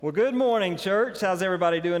Well, good morning, church. How's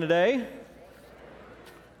everybody doing today?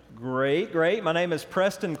 Great, great. My name is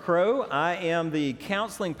Preston Crow. I am the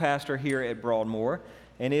counseling pastor here at Broadmoor,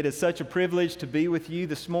 and it is such a privilege to be with you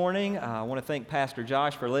this morning. I want to thank Pastor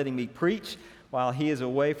Josh for letting me preach while he is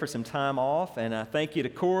away for some time off, and thank you to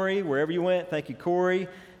Corey, wherever you went. Thank you, Corey,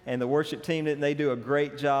 and the worship team. They do a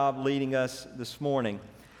great job leading us this morning.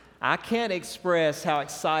 I can't express how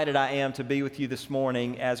excited I am to be with you this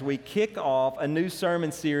morning as we kick off a new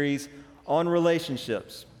sermon series on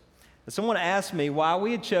relationships. Someone asked me why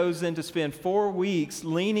we had chosen to spend 4 weeks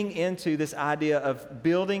leaning into this idea of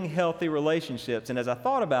building healthy relationships. And as I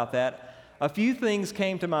thought about that, a few things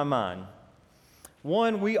came to my mind.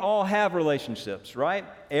 One, we all have relationships, right?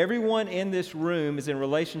 Everyone in this room is in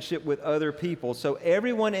relationship with other people. So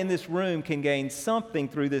everyone in this room can gain something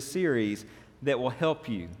through this series that will help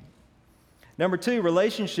you. Number 2,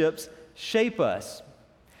 relationships shape us.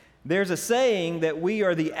 There's a saying that we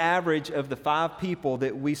are the average of the 5 people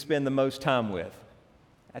that we spend the most time with.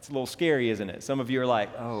 That's a little scary, isn't it? Some of you are like,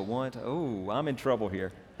 I'm in trouble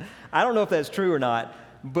here. I don't know if that's true or not,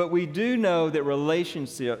 but we do know that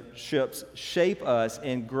relationships shape us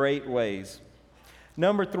in great ways.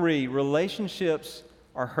 Number 3, relationships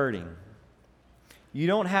are hurting. You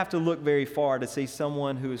don't have to look very far to see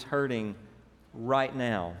someone who is hurting right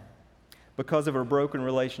now because of a broken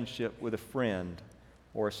relationship with a friend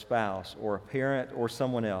or a spouse or a parent or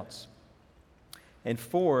someone else. And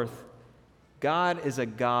 4th, God is a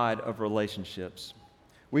God of relationships.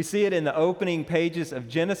 We see it in the opening pages of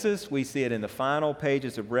Genesis. We see it in the final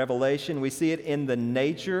pages of Revelation. We see it in the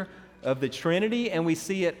nature of the Trinity, and we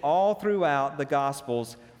see it all throughout the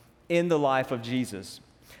Gospels in the life of Jesus.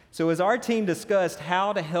 So as our team discussed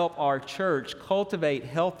how to help our church cultivate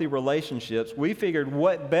healthy relationships, we figured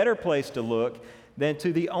what better place to look than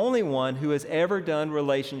to the only one who has ever done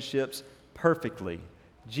relationships perfectly,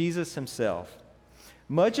 Jesus himself.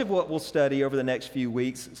 Much of what we'll study over the next few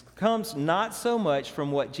weeks comes not so much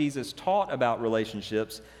from what Jesus taught about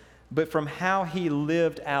relationships, but from how he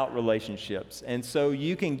lived out relationships. And so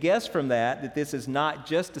you can guess from that this is not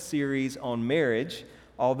just a series on marriage,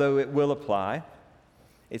 although it will apply.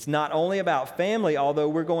 It's not only about family, although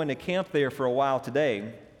we're going to camp there for a while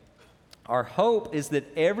today. Our hope is that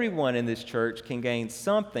everyone in this church can gain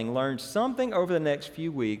something, learn something over the next few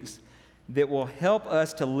weeks that will help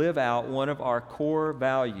us to live out one of our core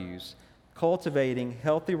values, cultivating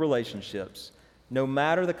healthy relationships, no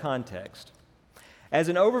matter the context. As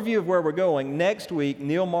an overview of where we're going, next week,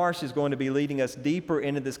 Neil Marsh is going to be leading us deeper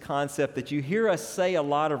into this concept that you hear us say a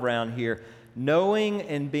lot around here, knowing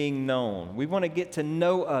and being known. We want to get to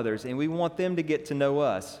know others, and we want them to get to know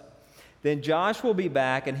us. Then Josh will be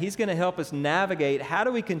back, and he's going to help us navigate how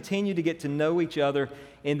do we continue to get to know each other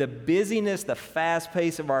in the busyness, the fast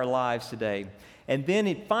pace of our lives today. And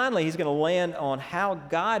then finally, he's going to land on how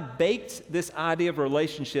God baked this idea of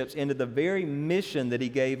relationships into the very mission that he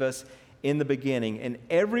gave us in the beginning. And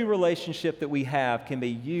every relationship that we have can be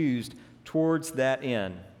used towards that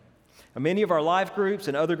end. Many of our life groups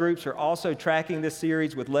and other groups are also tracking this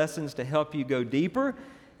series with lessons to help you go deeper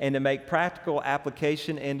and to make practical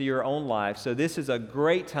application into your own life. So this is a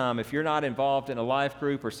great time. If you're not involved in a life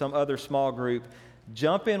group or some other small group,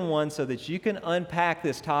 jump in one so that you can unpack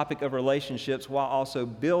this topic of relationships while also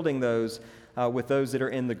building those with those that are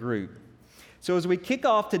in the group. So as we kick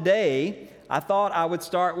off today, I thought I would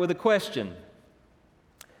start with a question.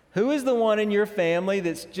 Who is the one in your family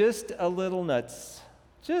that's just a little nuts?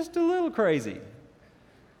 Just a little crazy?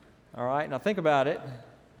 All right, now think about it.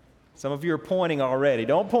 Some of you are pointing already.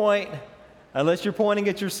 Don't point unless you're pointing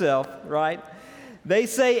at yourself, right? They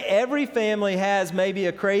say every family has maybe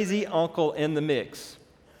a crazy uncle in the mix.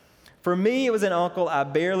 For me, it was an uncle I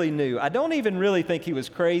barely knew. I don't even really think he was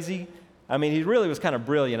crazy. I mean, he really was kind of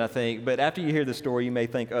brilliant, I think, but after you hear the story, you may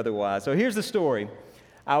think otherwise. So here's the story.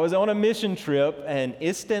 I was on a mission trip in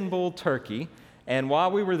Istanbul, Turkey, and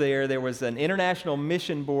while we were there was an International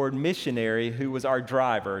Mission Board missionary who was our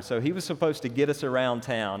driver. So he was supposed to get us around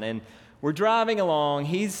town. And we're driving along.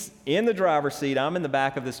 He's in the driver's seat. I'm in the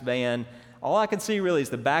back of this van. All I can see really is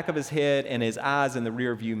the back of his head and his eyes in the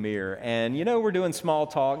rearview mirror. And, we're doing small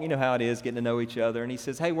talk. You know how it is, getting to know each other. And he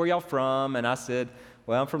says, "Hey, where y'all from?" And I said,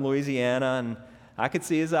 "Well, I'm from Louisiana." And I could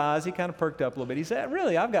see his eyes. He kind of perked up a little bit. He said,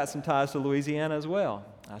 "Really, I've got some ties to Louisiana as well."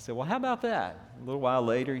 I said, "Well, how about that?" A little while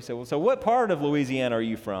later, he said, "Well, so what part of Louisiana are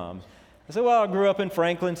you from?" I said, "Well, I grew up in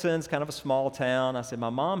Franklinton. It's kind of a small town." I said, "My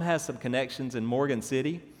mom has some connections in Morgan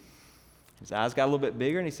City." His eyes got a little bit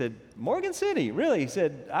bigger, and he said, "Morgan City, really?" He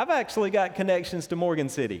said, "I've actually got connections to Morgan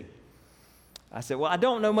City." I said, well, I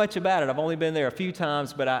don't know much about it. I've only been there a few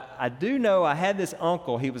times, but I do know I had this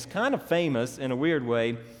uncle. He was kind of famous in a weird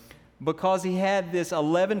way because he had this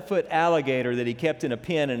 11-foot alligator that he kept in a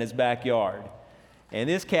pen in his backyard. And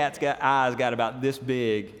this cat's eyes got about this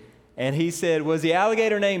big. And he said, was the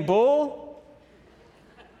alligator named Bull?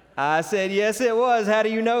 I said, yes, it was. How do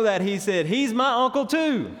you know that? He said, he's my uncle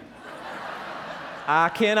too. I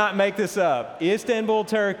cannot make this up. Istanbul,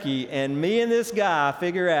 Turkey, and me and this guy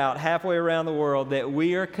figure out halfway around the world that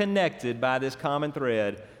we are connected by this common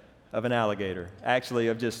thread of an alligator. Actually,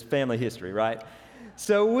 of just family history, right?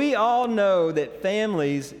 So we all know that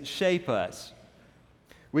families shape us.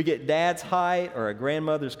 We get dad's height or a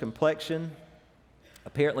grandmother's complexion.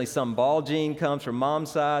 Apparently some ball gene comes from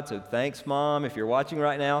mom's side, so thanks, Mom, if you're watching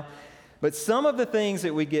right now. But some of the things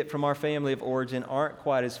that we get from our family of origin aren't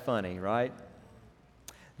quite as funny, right?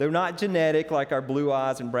 They're not genetic like our blue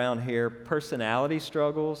eyes and brown hair. Personality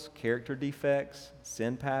struggles, character defects,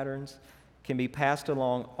 sin patterns can be passed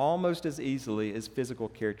along almost as easily as physical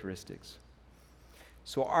characteristics.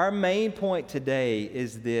 So our main point today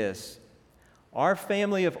is this. Our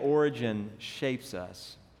family of origin shapes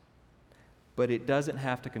us, but it doesn't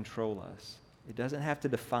have to control us. It doesn't have to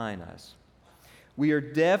define us. We are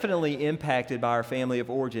definitely impacted by our family of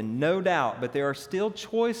origin, no doubt, but there are still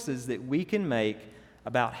choices that we can make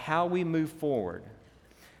about how we move forward.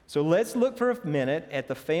 So let's look for a minute at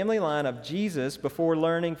the family line of Jesus before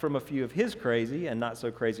learning from a few of his crazy and not so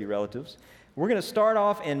crazy relatives. We're going to start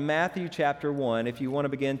off in Matthew chapter 1, if you want to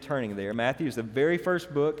begin turning there. Matthew is the very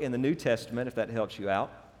first book in the New Testament, if that helps you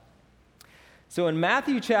out. So in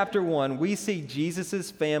Matthew chapter 1, we see Jesus'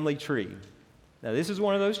 family tree. Now, this is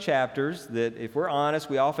one of those chapters that, if we're honest,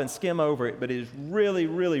 we often skim over it, but it is really,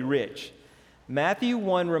 really rich. Matthew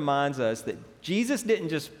 1 reminds us that Jesus didn't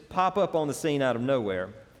just pop up on the scene out of nowhere.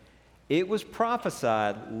 It was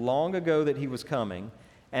prophesied long ago that he was coming,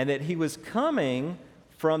 and that he was coming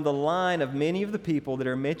from the line of many of the people that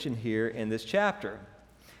are mentioned here in this chapter.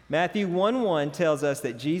 Matthew 1:1 tells us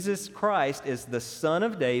that Jesus Christ is the son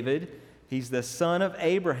of David. He's the son of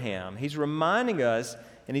Abraham. He's reminding us,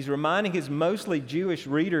 and he's reminding his mostly Jewish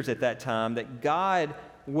readers at that time, that God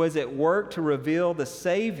was at work to reveal the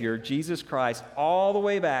Savior, Jesus Christ, all the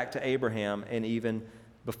way back to Abraham and even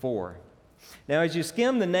before. Now, as you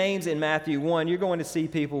skim the names in Matthew 1, you're going to see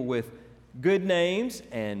people with good names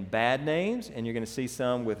and bad names, and you're going to see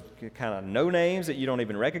some with kind of no names that you don't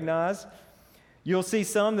even recognize. You'll see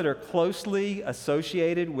some that are closely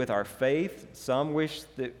associated with our faith, some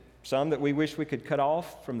that we wish we could cut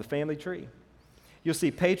off from the family tree. You'll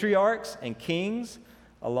see patriarchs and kings,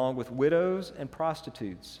 along with widows and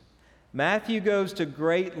prostitutes. Matthew goes to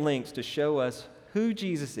great lengths to show us who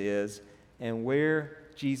Jesus is and where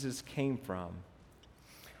Jesus came from.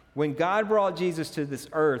 When God brought Jesus to this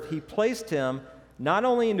earth, he placed him not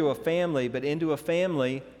only into a family, but into a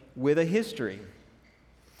family with a history.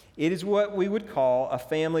 It is what we would call a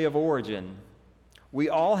family of origin. We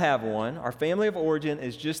all have one. Our family of origin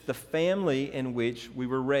is just the family in which we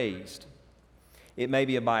were raised. It may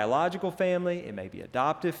be a biological family, it may be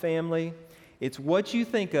adoptive family. It's what you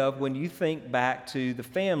think of when you think back to the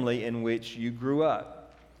family in which you grew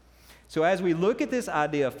up. So as we look at this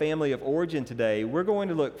idea of family of origin today, we're going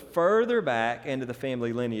to look further back into the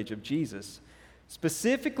family lineage of Jesus.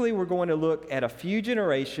 Specifically, we're going to look at a few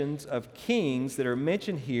generations of kings that are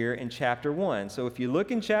mentioned here in chapter 1. So if you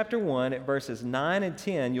look in chapter 1 at verses 9 and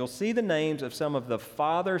 10, you'll see the names of some of the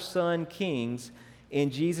father-son kings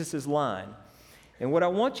in Jesus' line. And what I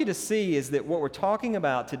want you to see is that what we're talking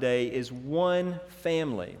about today is one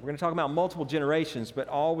family. We're going to talk about multiple generations, but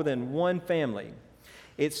all within one family.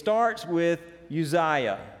 It starts with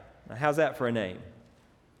Uzziah. Now, how's that for a name?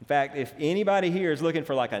 In fact, if anybody here is looking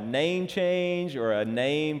for like a name change or a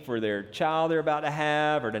name for their child they're about to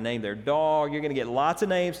have or to name their dog, you're going to get lots of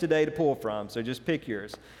names today to pull from, so just pick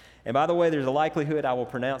yours. And by the way, there's a likelihood I will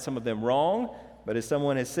pronounce some of them wrong, but as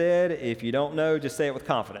someone has said, if you don't know, just say it with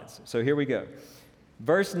confidence. So here we go.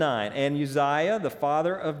 Verse 9, and Uzziah, the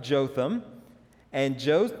father of Jotham, and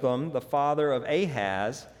Jotham, the father of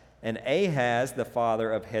Ahaz, and Ahaz, the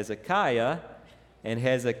father of Hezekiah, and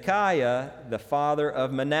Hezekiah, the father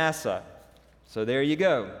of Manasseh. So there you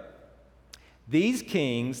go. These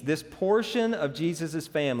kings, this portion of Jesus'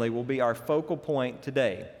 family, will be our focal point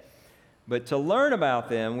today. But to learn about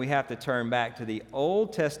them, we have to turn back to the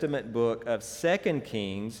Old Testament book of 2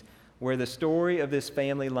 Kings, where the story of this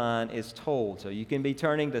family line is told. So you can be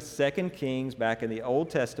turning to 2 Kings back in the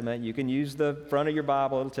Old Testament. You can use the front of your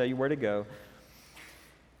Bible. It'll tell you where to go.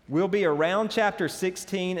 We'll be around chapter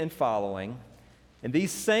 16 and following. And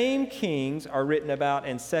these same kings are written about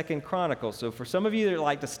in 2 Chronicles. So for some of you that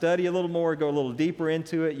like to study a little more, go a little deeper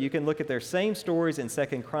into it, you can look at their same stories in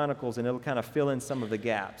 2 Chronicles, and it'll kind of fill in some of the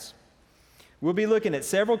gaps. We'll be looking at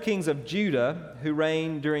several kings of Judah who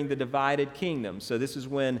reigned during the divided kingdom. So this is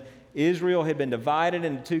when Israel had been divided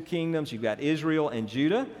into two kingdoms. You've got Israel and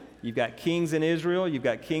Judah. You've got kings in Israel. You've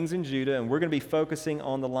got kings in Judah. And we're going to be focusing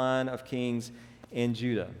on the line of kings in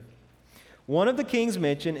Judah. One of the kings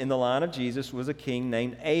mentioned in the line of Jesus was a king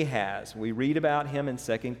named Ahaz. We read about him in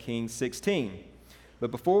 2 Kings 16.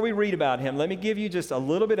 But before we read about him, let me give you just a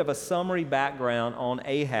little bit of a summary background on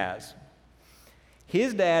Ahaz.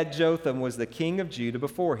 His dad, Jotham, was the king of Judah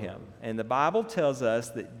before him. And the Bible tells us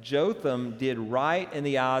that Jotham did right in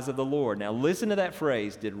the eyes of the Lord. Now listen to that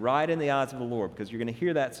phrase, did right in the eyes of the Lord, because you're going to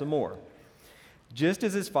hear that some more. Just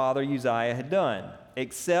as his father Uzziah had done,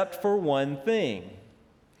 except for one thing.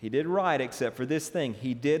 He did right except for this thing.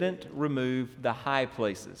 He didn't remove the high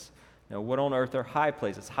places. Now, what on earth are high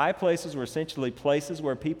places? High places were essentially places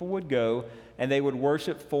where people would go and they would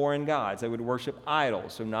worship foreign gods. They would worship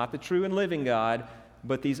idols. So not the true and living God,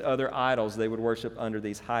 but these other idols they would worship under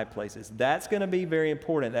these high places. That's going to be very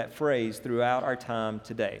important, that phrase, throughout our time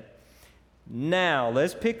today. Now,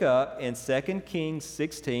 let's pick up in 2 Kings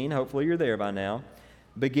 16. Hopefully you're there by now.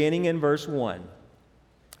 Beginning in verse 1.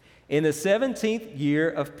 In the 17th year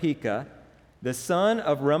of Pekah, the son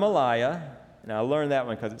of Remaliah, and I learned that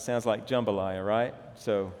one because it sounds like jambalaya, right?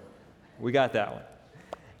 So we got that one.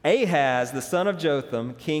 Ahaz, the son of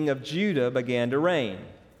Jotham, king of Judah, began to reign.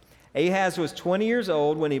 Ahaz was 20 years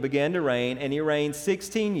old when he began to reign, and he reigned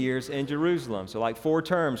 16 years in Jerusalem, so like 4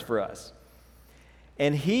 terms for us.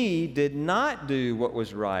 And he did not do what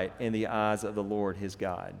was right in the eyes of the Lord his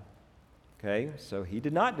God. Okay, so he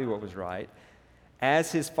did not do what was right,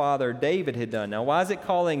 as his father David had done. Now, why is it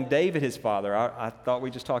calling David his father? I thought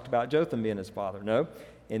we just talked about Jotham being his father. No.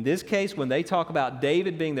 In this case, when they talk about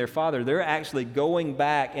David being their father, they're actually going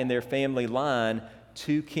back in their family line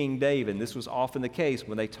to King David. And this was often the case.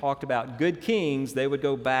 When they talked about good kings, they would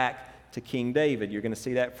go back to King David. You're going to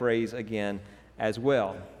see that phrase again as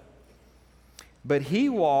well. But he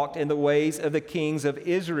walked in the ways of the kings of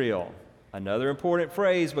Israel. Another important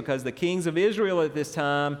phrase, because the kings of Israel at this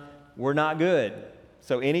time were not good.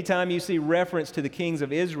 So anytime you see reference to the kings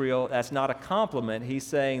of Israel, that's not a compliment. He's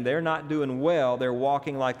saying they're not doing well. They're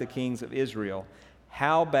walking like the kings of Israel.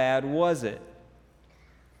 How bad was it?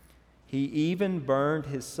 He even burned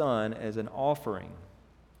his son as an offering,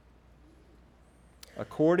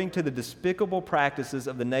 according to the despicable practices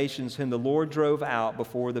of the nations whom the Lord drove out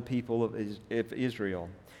before the people of Israel.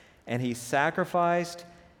 And he sacrificed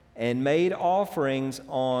and made offerings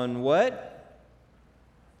on what?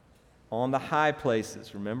 On the high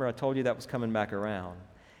places. Remember, I told you that was coming back around.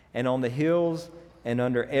 And on the hills and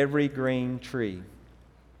under every green tree.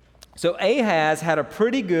 So Ahaz had a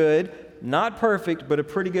pretty good, not perfect, but a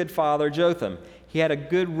pretty good father, Jotham. He had a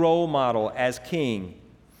good role model as king.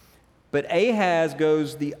 But Ahaz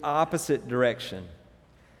goes the opposite direction.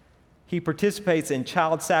 He participates in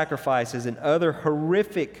child sacrifices and other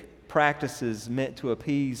horrific practices meant to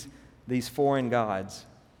appease these foreign gods.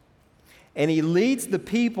 And he leads the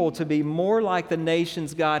people to be more like the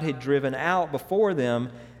nations God had driven out before them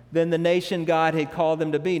than the nation God had called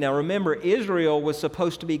them to be. Now remember, Israel was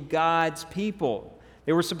supposed to be God's people.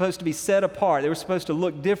 They were supposed to be set apart. They were supposed to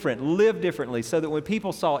look different, live differently, so that when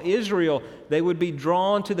people saw Israel, they would be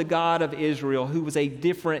drawn to the God of Israel, who was a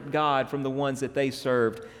different God from the ones that they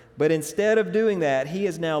served. But instead of doing that, he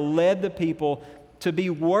has now led the people to be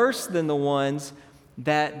worse than the ones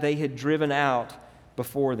that they had driven out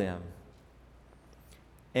before them.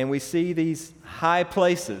 And we see these high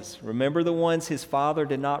places. Remember the ones his father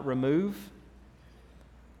did not remove?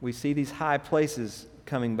 We see these high places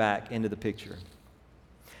coming back into the picture.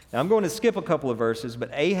 Now I'm going to skip a couple of verses,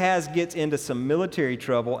 but Ahaz gets into some military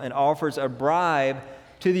trouble and offers a bribe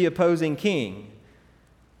to the opposing king.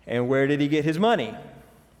 And where did he get his money?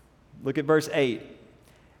 Look at verse 8.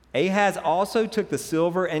 Ahaz also took the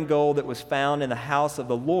silver and gold that was found in the house of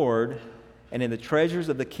the Lord and in the treasures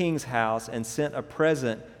of the king's house, and sent a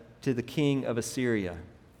present to the king of Assyria.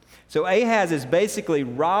 So Ahaz is basically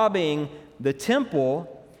robbing the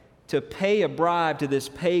temple to pay a bribe to this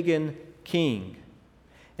pagan king.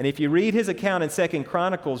 And if you read his account in 2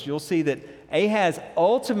 Chronicles, you'll see that Ahaz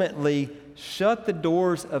ultimately shut the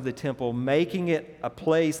doors of the temple, making it a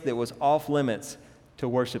place that was off limits to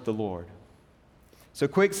worship the Lord. So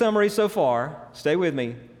quick summary so far. Stay with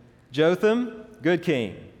me. Jotham, good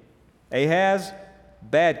king. Ahaz,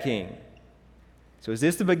 bad king. So is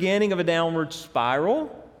this the beginning of a downward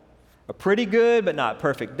spiral? A pretty good but not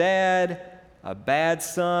perfect dad, a bad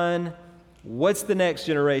son, What's the next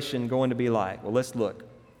generation going to be like? Well, let's look.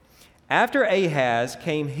 After Ahaz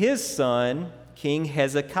came his son, King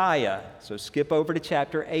Hezekiah. So skip over to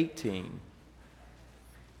chapter 18.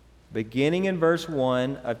 Beginning in verse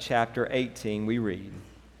 1 of chapter 18, we read,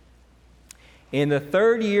 "In the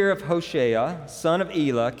 3rd year of Hoshea, son of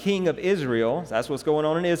Elah, king of Israel," that's what's going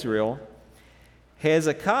on in Israel,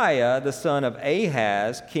 "Hezekiah, the son of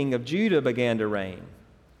Ahaz, king of Judah, began to reign.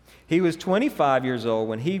 He was 25 years old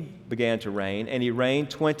when he began to reign, and he reigned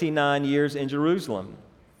 29 years in Jerusalem.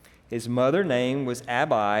 His mother's name was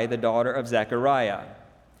Abi, the daughter of Zechariah.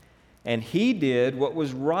 And he did what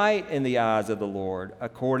was right in the eyes of the Lord,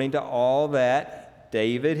 according to all that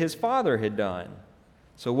David his father had done."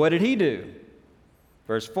 So what did he do?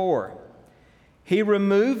 Verse 4, "He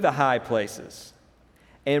removed the high places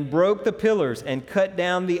and broke the pillars and cut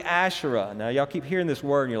down the Asherah." Now, y'all keep hearing this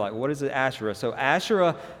word, and you're like, what is an Asherah? So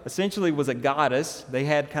Asherah essentially was a goddess. They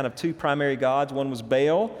had kind of two primary gods. One was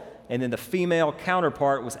Baal, and then the female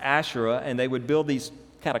counterpart was Asherah, and they would build these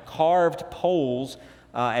kind of carved poles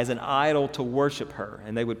as an idol to worship her.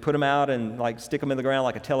 And they would put them out and like stick them in the ground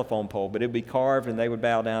like a telephone pole, but it would be carved, and they would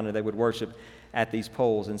bow down and they would worship at these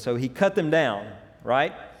poles. And so he cut them down,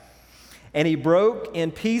 right? "And he broke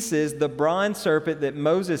in pieces the bronze serpent that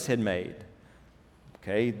Moses had made."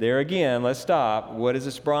 Okay, there again, let's stop. What is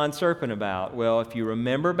this bronze serpent about? Well, if you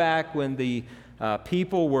remember back when the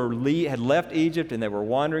people had left Egypt and they were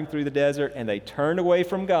wandering through the desert and they turned away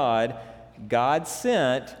from God, God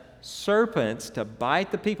sent serpents to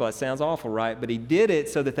bite the people. That sounds awful, right? But he did it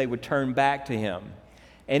so that they would turn back to him.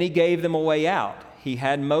 And he gave them a way out. He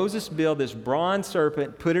had Moses build this bronze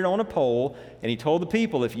serpent, put it on a pole, and he told the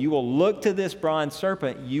people, if you will look to this bronze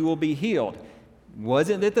serpent, you will be healed. It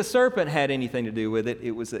wasn't that the serpent had anything to do with it.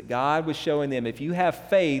 It was that God was showing them, if you have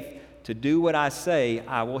faith to do what I say,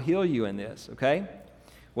 I will heal you in this, okay?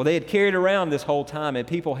 Well, they had carried around this whole time, and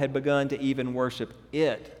people had begun to even worship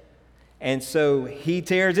it. And so he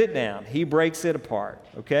tears it down. He breaks it apart,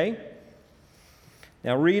 okay?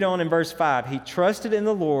 Now read on in verse 5. "He trusted in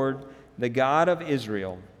the Lord, the God of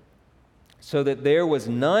Israel, so that there was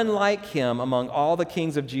none like him among all the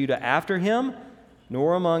kings of Judah after him,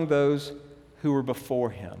 nor among those who were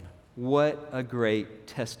before him." What a great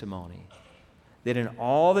testimony. That in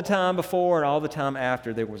all the time before and all the time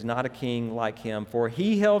after, there was not a king like him. For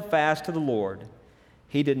he held fast to the Lord.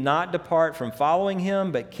 He did not depart from following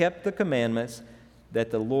him, but kept the commandments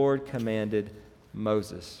that the Lord commanded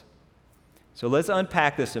Moses. So let's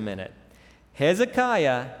unpack this a minute.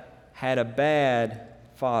 Hezekiah had a bad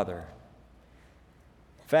father.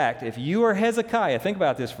 In fact, if you are Hezekiah, think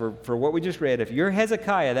about this for what we just read. If you're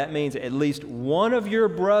Hezekiah, that means at least one of your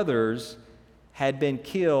brothers had been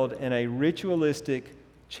killed in a ritualistic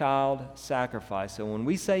child sacrifice. So when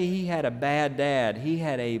we say he had a bad dad, he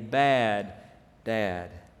had a bad dad.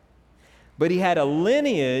 But he had a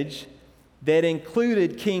lineage that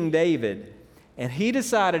included King David. And he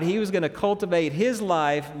decided he was going to cultivate his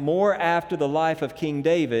life more after the life of King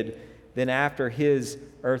David than after his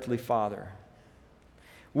earthly father.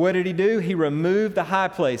 What did he do? He removed the high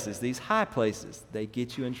places. These high places, they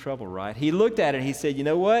get you in trouble, right? He looked at it and he said, you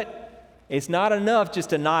know what? It's not enough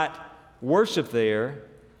just to not worship there.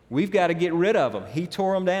 We've got to get rid of them. He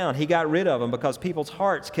tore them down. He got rid of them because people's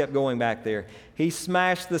hearts kept going back there. He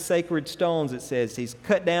smashed the sacred stones, it says. He's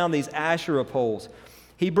cut down these Asherah poles.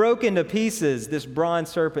 He broke into pieces this bronze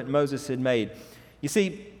serpent Moses had made. You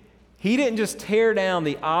see, he didn't just tear down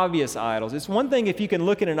the obvious idols. It's one thing if you can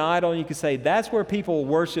look at an idol and you can say, that's where people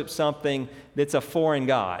worship something that's a foreign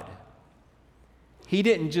god. He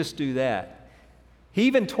didn't just do that. He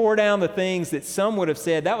even tore down the things that some would have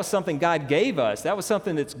said, that was something God gave us. That was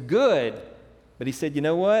something that's good. But he said, you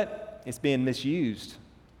know what? It's being misused.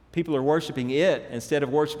 People are worshiping it instead of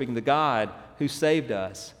worshiping the God who saved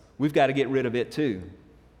us. We've got to get rid of it too.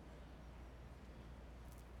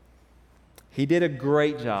 He did a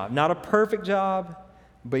great job. Not a perfect job,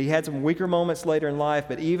 but he had some weaker moments later in life.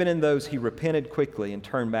 But even in those, he repented quickly and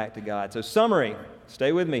turned back to God. So summary,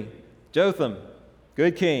 stay with me. Jotham,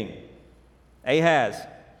 good king. Ahaz,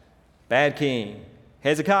 bad king.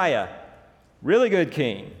 Hezekiah, really good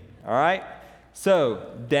king. All right?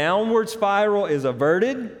 So, downward spiral is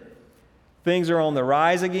averted. Things are on the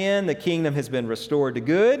rise again. The kingdom has been restored to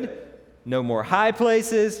good. No more high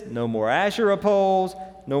places, no more Asherah poles,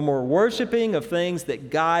 no more worshiping of things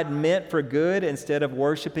that God meant for good instead of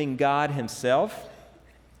worshiping God himself.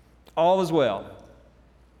 All is well.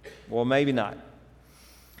 Well, maybe not.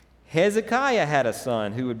 Hezekiah had a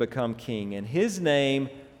son who would become king, and his name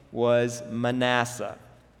was Manasseh.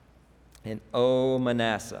 And oh,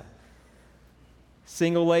 Manasseh.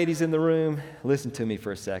 Single ladies in the room, listen to me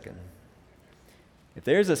for a second. If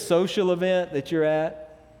there's a social event that you're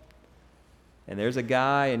at, and there's a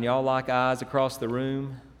guy and y'all lock eyes across the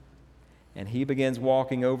room, and he begins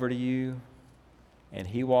walking over to you, and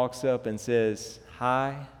he walks up and says,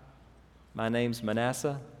 "Hi, my name's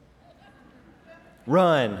Manasseh,"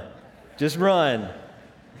 run. Just run.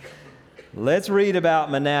 Let's read about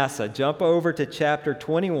Manasseh. Jump over to chapter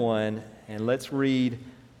 21, and let's read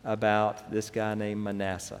about this guy named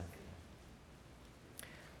Manasseh.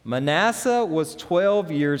 Manasseh was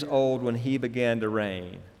 12 years old when he began to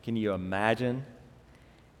reign. Can you imagine?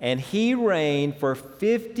 And he reigned for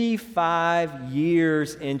 55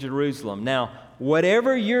 years in Jerusalem. Now,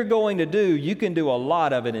 whatever you're going to do, you can do a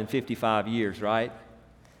lot of it in 55 years, right?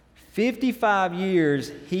 55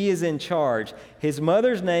 years he is in charge. His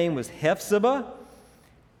mother's name was Hephzibah,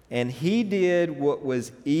 and he did what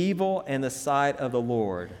was evil in the sight of the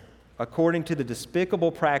Lord, according to the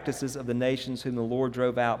despicable practices of the nations whom the Lord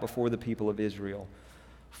drove out before the people of Israel.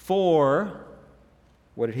 For,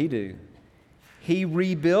 what did he do? He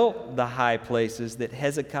rebuilt the high places that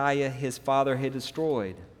Hezekiah his father had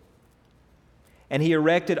destroyed. And he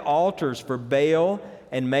erected altars for Baal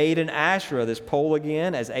and made an Asherah, this pole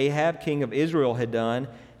again, as Ahab, king of Israel, had done.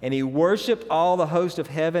 And he worshiped all the host of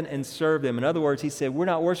heaven and served them. In other words, he said, we're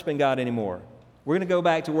not worshiping God anymore. We're going to go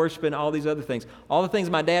back to worshiping all these other things. All the things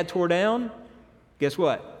my dad tore down, guess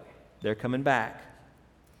what? They're coming back.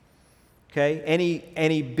 Okay?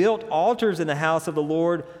 And he built altars in the house of the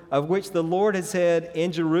Lord, of which the Lord had said,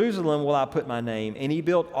 in Jerusalem will I put my name. And he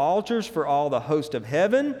built altars for all the host of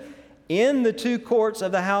heaven in the two courts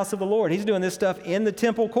of the house of the Lord. He's doing this stuff in the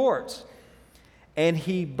temple courts. And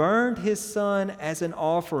he burned his son as an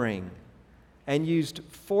offering and used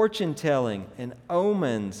fortune telling and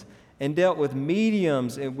omens and dealt with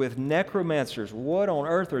mediums and with necromancers. What on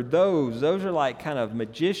earth are those? Those are like kind of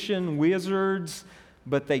magician wizards,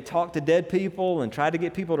 but they talk to dead people and try to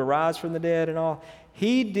get people to rise from the dead and all.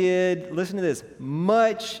 He did, listen to this,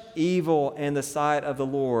 much evil in the sight of the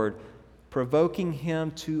Lord, provoking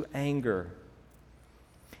him to anger.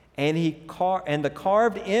 And the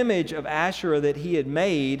carved image of Asherah that he had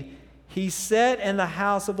made, he set in the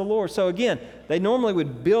house of the Lord. So again, they normally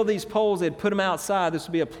would build these poles, they'd put them outside. This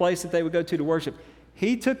would be a place that they would go to worship.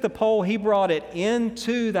 He took the pole, he brought it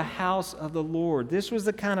into the house of the Lord. This was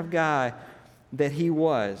the kind of guy that he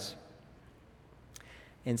was.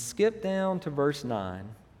 And skip down to verse 9.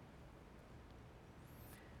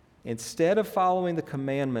 Instead of following the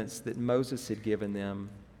commandments that Moses had given them,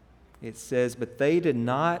 it says, but they did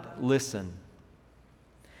not listen.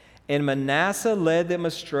 And Manasseh led them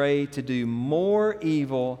astray to do more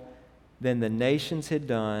evil than the nations had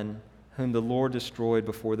done, whom the Lord destroyed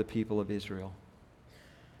before the people of Israel.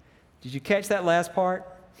 Did you catch that last part?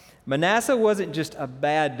 Manasseh wasn't just a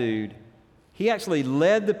bad dude. He actually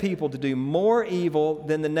led the people to do more evil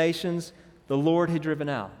than the nations the Lord had driven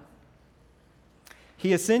out.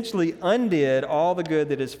 He essentially undid all the good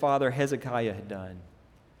that his father Hezekiah had done.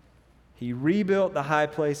 He rebuilt the high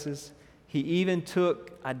places. He even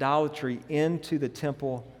took idolatry into the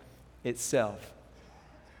temple itself.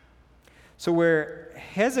 So where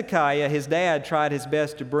Hezekiah, his dad, tried his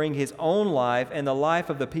best to bring his own life and the life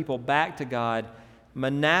of the people back to God,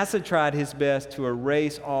 Manasseh tried his best to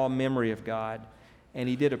erase all memory of God, and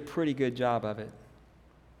he did a pretty good job of it.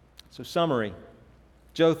 So summary,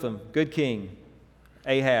 Jotham, good king.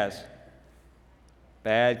 Ahaz,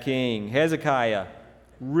 bad king. Hezekiah,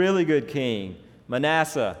 really good king.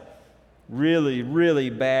 Manasseh, really, really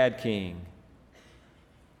bad king.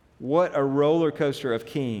 What a roller coaster of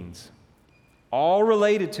kings, all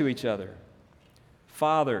related to each other.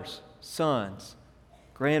 Fathers, sons,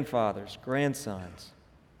 grandfathers, grandsons.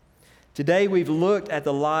 Today we've looked at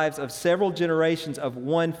the lives of several generations of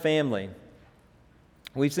one family.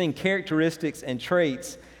 We've seen characteristics and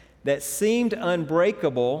traits that seemed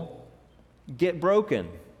unbreakable get broken.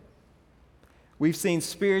 We've seen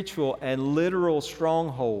spiritual and literal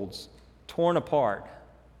strongholds torn apart.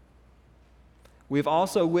 We've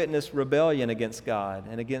also witnessed rebellion against God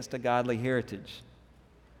and against a godly heritage.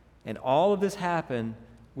 And all of this happened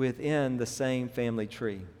within the same family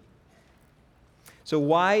tree. So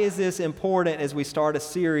why is this important as we start a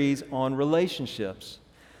series on relationships?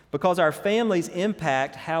 Because our families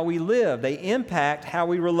impact how we live. They impact how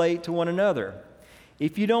we relate to one another.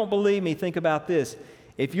 If you don't believe me, think about this.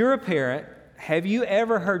 If you're a parent, have you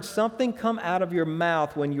ever heard something come out of your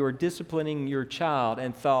mouth when you were disciplining your child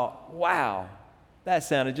and thought, wow, that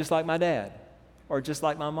sounded just like my dad or just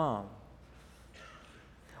like my mom?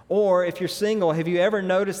 Or if you're single, have you ever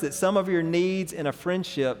noticed that some of your needs in a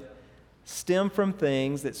friendship stem from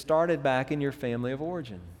things that started back in your family of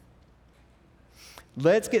origin?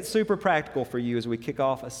 Let's get super practical for you as we kick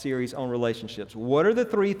off a series on relationships. What are the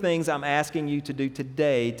 3 things I'm asking you to do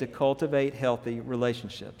today to cultivate healthy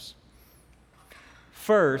relationships?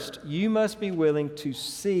 First, you must be willing to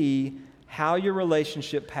see how your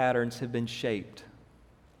relationship patterns have been shaped.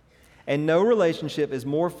 And no relationship is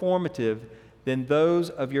more formative than those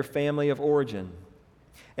of your family of origin.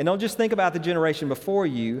 And don't just think about the generation before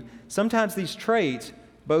you. Sometimes these traits,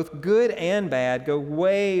 both good and bad, go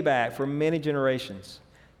way back for many generations.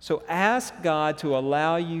 So ask God to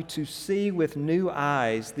allow you to see with new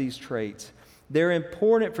eyes these traits. They're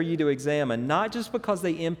important for you to examine, not just because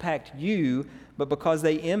they impact you, but because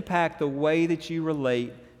they impact the way that you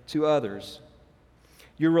relate to others.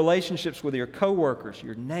 Your relationships with your coworkers,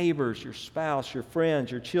 your neighbors, your spouse, your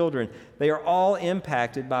friends, your children, they are all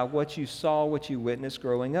impacted by what you saw, what you witnessed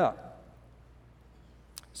growing up.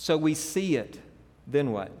 So we see it.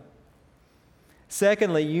 Then what?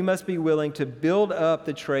 Secondly, you must be willing to build up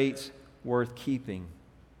the traits worth keeping.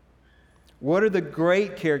 What are the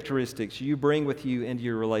great characteristics you bring with you into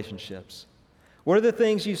your relationships? What are the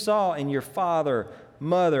things you saw in your father,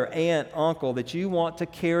 mother, aunt, uncle that you want to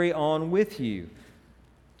carry on with you?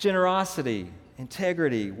 Generosity,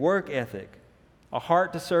 integrity, work ethic, a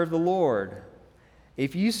heart to serve the Lord.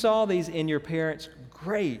 If you saw these in your parents,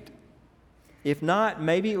 great. If not,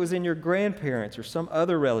 maybe it was in your grandparents or some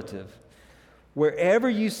other relative. Wherever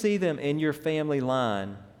you see them in your family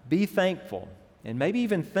line, be thankful and maybe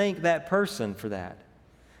even thank that person for that.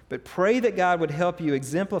 But pray that God would help you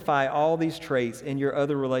exemplify all these traits in your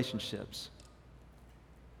other relationships.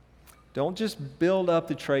 Don't just build up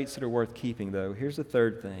the traits that are worth keeping, though. Here's the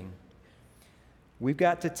third thing. We've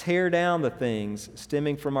got to tear down the things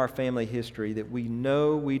stemming from our family history that we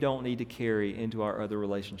know we don't need to carry into our other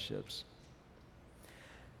relationships.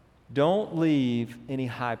 Don't leave any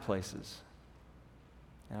high places.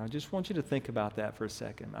 Now, I just want you to think about that for a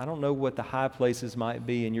second. I don't know what the high places might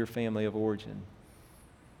be in your family of origin.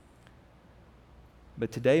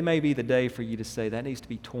 But today may be the day for you to say that needs to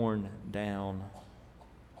be torn down.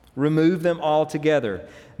 Remove them altogether.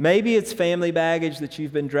 Maybe it's family baggage that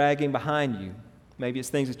you've been dragging behind you. Maybe it's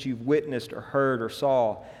things that you've witnessed or heard or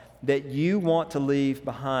saw that you want to leave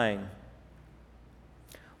behind.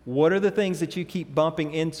 What are the things that you keep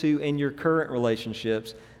bumping into in your current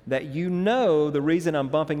relationships that you know the reason I'm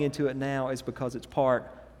bumping into it now is because it's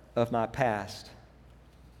part of my past?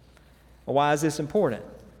 Well, why is this important?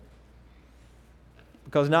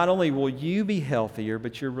 Because not only will you be healthier,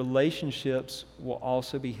 but your relationships will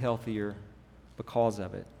also be healthier because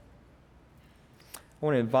of it. I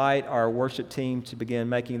want to invite our worship team to begin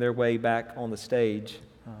making their way back on the stage.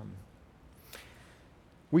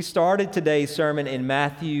 We started today's sermon in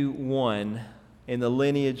Matthew 1 in the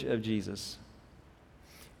lineage of Jesus.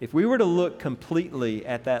 If we were to look completely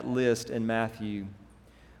at that list in Matthew,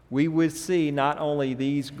 we would see not only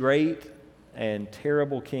these great and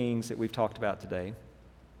terrible kings that we've talked about today,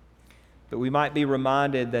 but we might be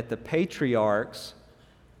reminded that the patriarchs,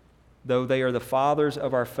 though they are the fathers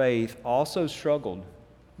of our faith, also struggled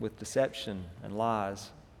with deception and lies.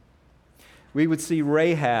 We would see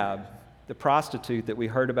Rahab, the prostitute that we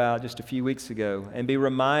heard about just a few weeks ago, and be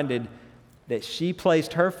reminded that she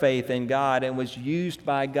placed her faith in God and was used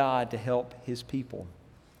by God to help His people.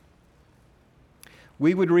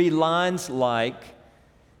 We would read lines like,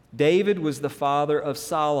 David was the father of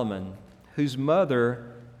Solomon, whose mother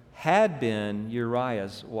had been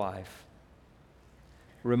Uriah's wife,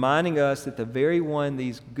 reminding us that the very one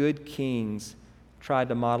these good kings tried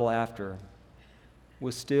to model after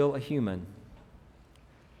was still a human,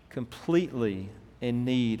 completely in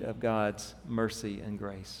need of God's mercy and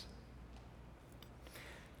grace.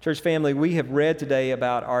 Church family, we have read today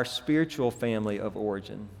about our spiritual family of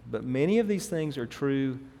origin, but many of these things are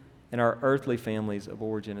true in our earthly families of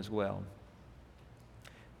origin as well.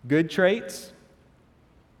 Good traits,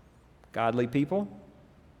 godly people.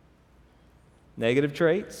 Negative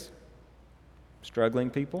traits, struggling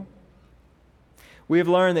people. We have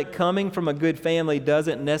learned that coming from a good family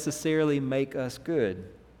doesn't necessarily make us good.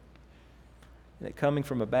 And that coming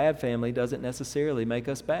from a bad family doesn't necessarily make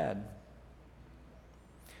us bad.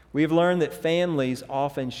 We have learned that families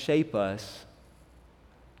often shape us,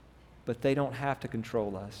 but they don't have to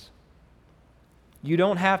control us. You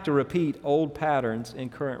don't have to repeat old patterns in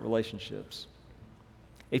current relationships.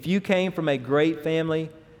 If you came from a great family,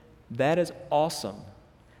 that is awesome.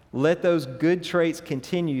 Let those good traits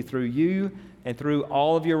continue through you and through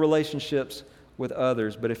all of your relationships with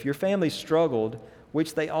others. But if your family struggled,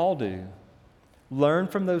 which they all do, learn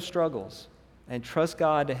from those struggles and trust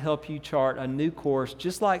God to help you chart a new course,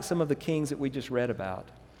 just like some of the kings that we just read about.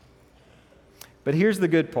 But here's the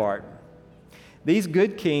good part. These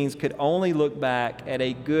good kings could only look back at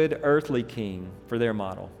a good earthly king for their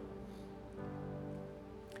model.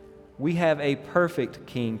 We have a perfect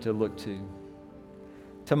king to look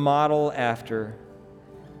to model after,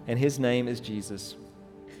 and his name is Jesus.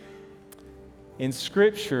 In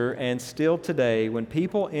Scripture and still today, when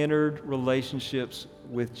people entered relationships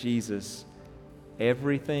with Jesus,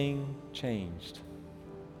 everything changed,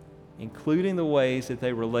 including the ways that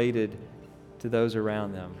they related to those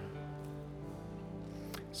around them.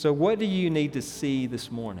 So what do you need to see this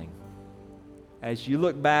morning? As you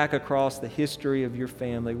look back across the history of your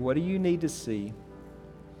family, what do you need to see?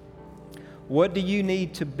 What do you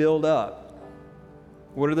need to build up?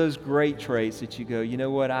 What are those great traits that you go, you know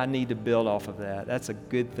what, I need to build off of that. That's a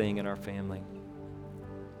good thing in our family.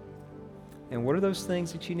 And what are those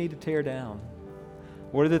things that you need to tear down?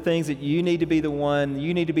 What are the things that you need to be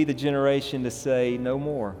the generation to say, no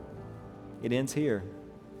more. It ends here.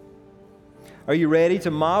 Are you ready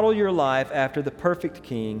to model your life after the perfect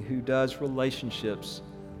King who does relationships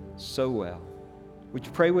so well? Would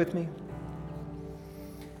you pray with me?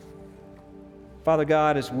 Father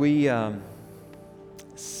God, as we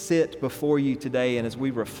sit before you today and as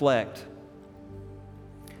we reflect,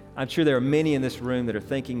 I'm sure there are many in this room that are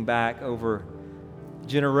thinking back over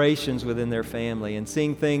generations within their family and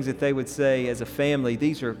seeing things that they would say as a family,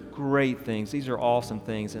 these are great things, these are awesome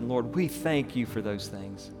things. And Lord, we thank you for those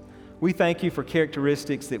things. We thank you for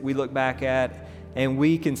characteristics that we look back at and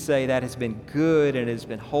we can say that has been good and has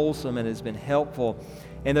been wholesome and has been helpful.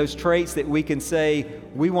 And those traits that we can say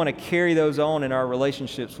we want to carry those on in our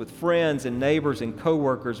relationships with friends and neighbors and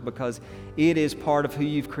coworkers because it is part of who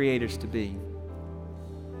you've created us to be.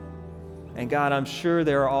 And God, I'm sure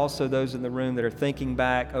there are also those in the room that are thinking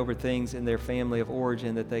back over things in their family of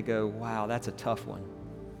origin that they go, wow, that's a tough one.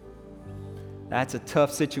 That's a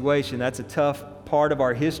tough situation. That's a tough part of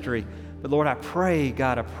our history. But Lord, I pray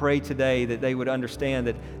today that they would understand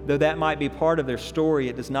that though that might be part of their story,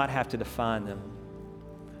 it does not have to define them.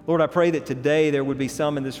 Lord, I pray that today there would be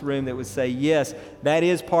some in this room that would say, yes, that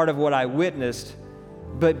is part of what I witnessed,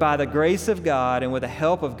 but by the grace of God and with the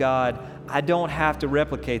help of God, I don't have to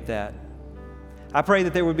replicate that. I pray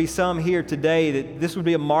that there would be some here today that this would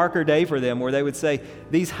be a marker day for them where they would say,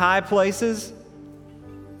 these high places,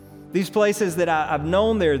 these places that I've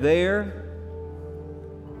known they're there,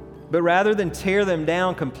 but rather than tear them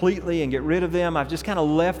down completely and get rid of them, I've just kind of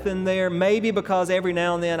left them there, maybe because every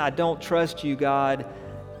now and then I don't trust you, God,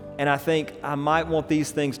 and I think I might want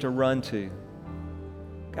these things to run to.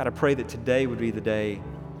 God, I pray that today would be the day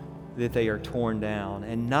that they are torn down.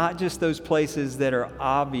 And not just those places that are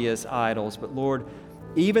obvious idols, but Lord,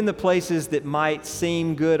 even the places that might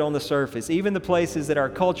seem good on the surface, even the places that our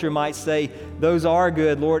culture might say those are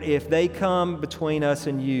good, Lord, if they come between us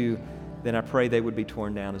and you, then I pray they would be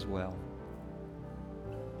torn down as well.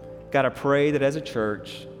 God, I pray that as a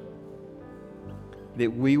church,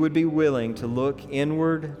 that we would be willing to look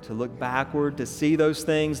inward, to look backward, to see those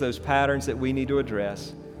things, those patterns that we need to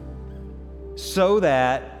address, so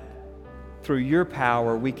that through your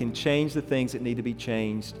power we can change the things that need to be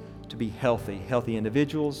changed to be healthy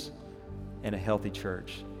individuals and a healthy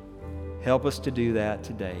church. Help us to do that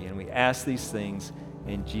today. And we ask these things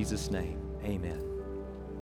in Jesus' name. Amen.